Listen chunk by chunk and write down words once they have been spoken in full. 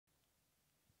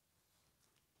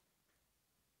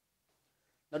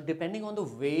Now, depending on the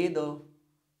way the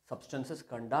substances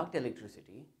conduct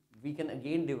electricity, we can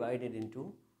again divide it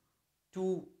into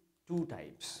two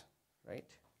types,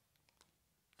 right?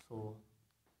 So,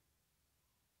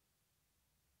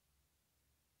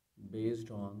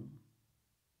 based on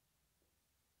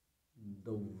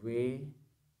the way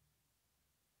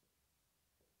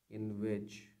in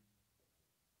which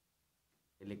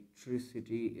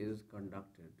electricity is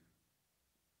conducted,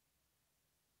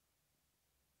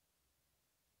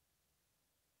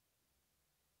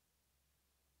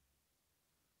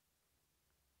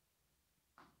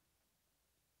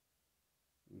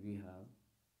 we have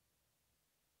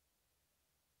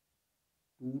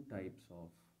two types of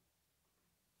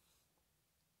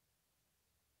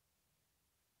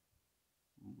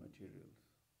materials.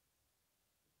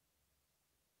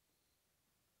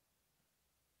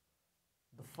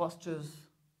 The first is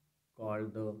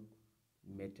called the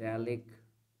metallic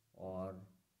or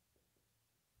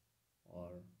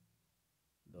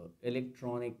the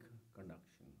electronic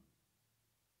conduction.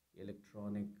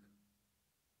 Electronic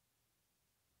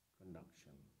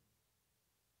conduction.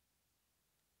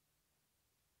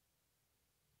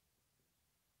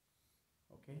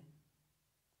 Okay.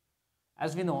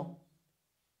 As we know,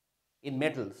 in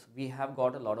metals, we have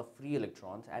got a lot of free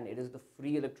electrons, and it is the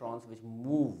free electrons which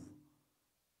move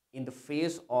in the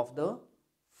face of the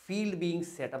field being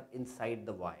set up inside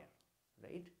the wire,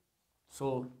 right?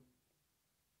 So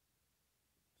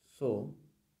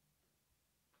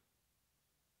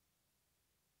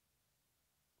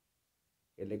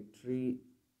electricity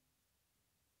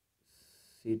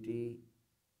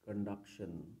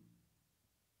conduction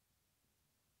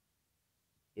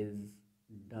is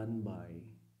done by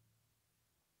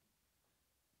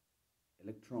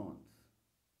electrons.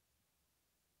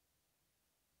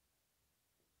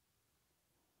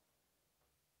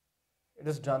 It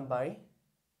is done by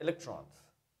electrons.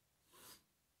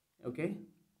 Okay.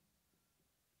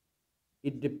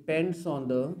 It depends on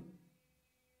the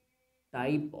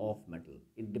type of metal.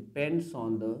 It depends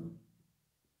on the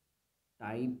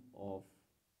type of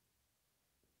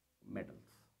metals.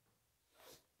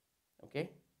 Okay.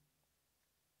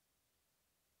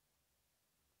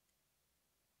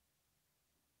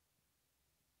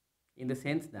 In the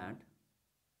sense that,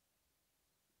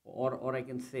 or I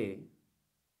can say,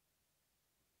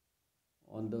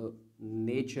 on the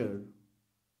nature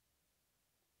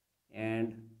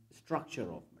and structure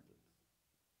of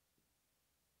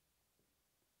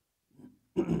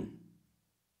metals.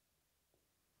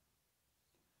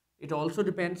 It also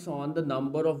depends on the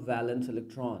number of valence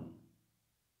electron.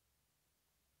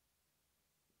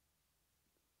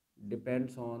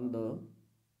 Depends on the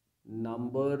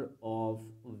number of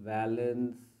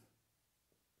valence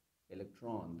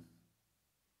electrons.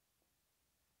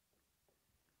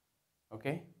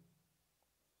 Okay.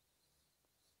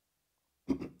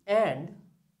 And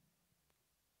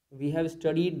we have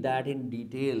studied that in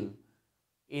detail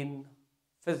in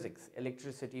physics,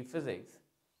 electricity physics,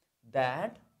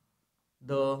 that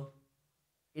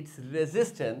its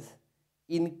resistance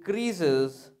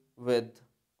increases with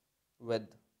the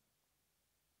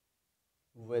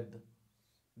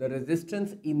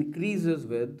resistance increases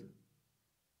with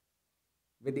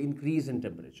increase in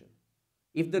temperature.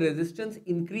 If the resistance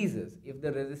increases,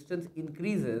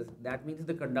 that means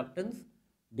the conductance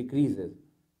decreases.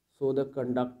 So the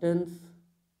conductance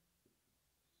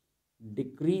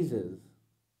decreases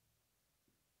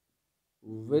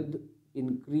with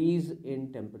increase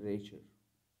in temperature.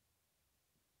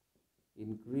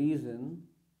 Increase in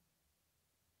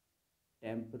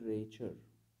temperature.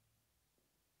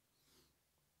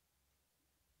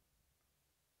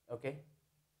 Okay.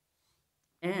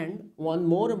 And one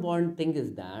more important thing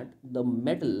is that the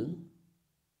metal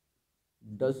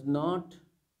does not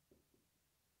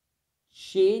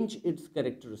change its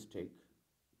characteristic.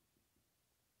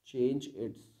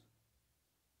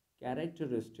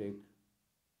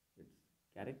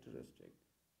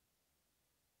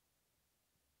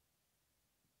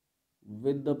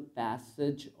 With the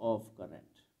passage of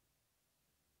current.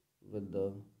 With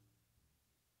the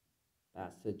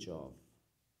passage of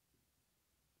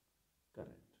current.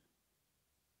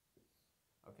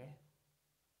 Okay.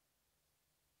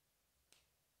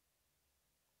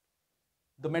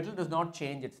 The metal does not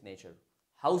change its nature.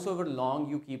 Howsoever long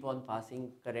you keep on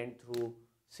passing current through,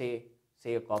 say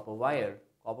a copper wire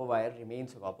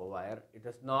remains a copper wire. It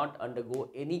does not undergo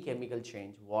any chemical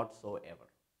change whatsoever.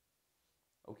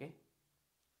 Okay.